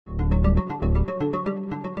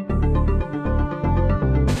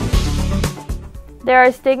There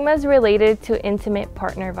are stigmas related to intimate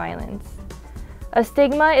partner violence. A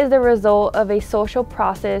stigma is the result of a social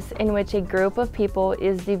process in which a group of people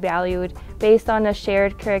is devalued based on a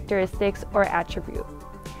shared characteristics or attribute.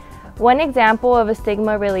 One example of a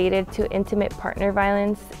stigma related to intimate partner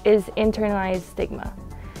violence is internalized stigma.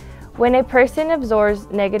 When a person absorbs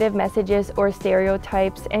negative messages or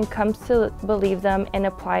stereotypes and comes to believe them and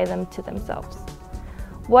apply them to themselves.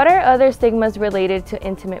 What are other stigmas related to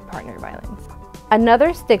intimate partner violence?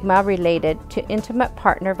 Another stigma related to intimate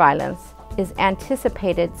partner violence is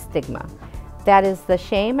anticipated stigma. That is the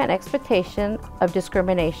shame and expectation of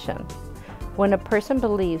discrimination. When a person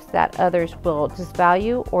believes that others will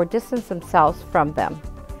disvalue or distance themselves from them.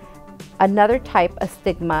 Another type of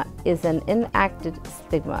stigma is an enacted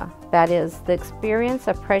stigma. That is the experience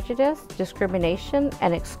of prejudice, discrimination,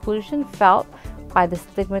 and exclusion felt by the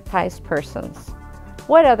stigmatized persons.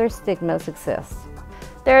 What other stigmas exist?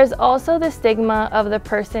 There is also the stigma of the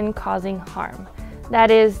person causing harm.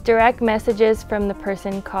 That is, direct messages from the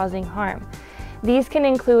person causing harm. These can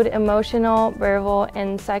include emotional, verbal,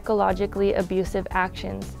 and psychologically abusive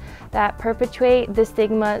actions that perpetuate the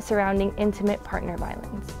stigma surrounding intimate partner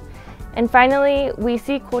violence. And finally, we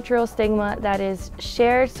see cultural stigma, that is,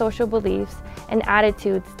 shared social beliefs and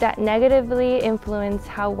attitudes that negatively influence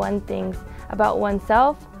how one thinks about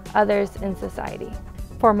oneself, others, and society.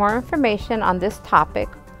 For more information on this topic,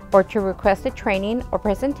 or to request a training or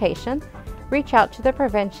presentation, reach out to the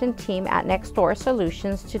prevention team at Next Door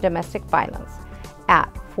Solutions to Domestic Violence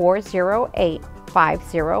at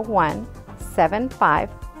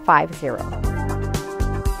 408-501-7550.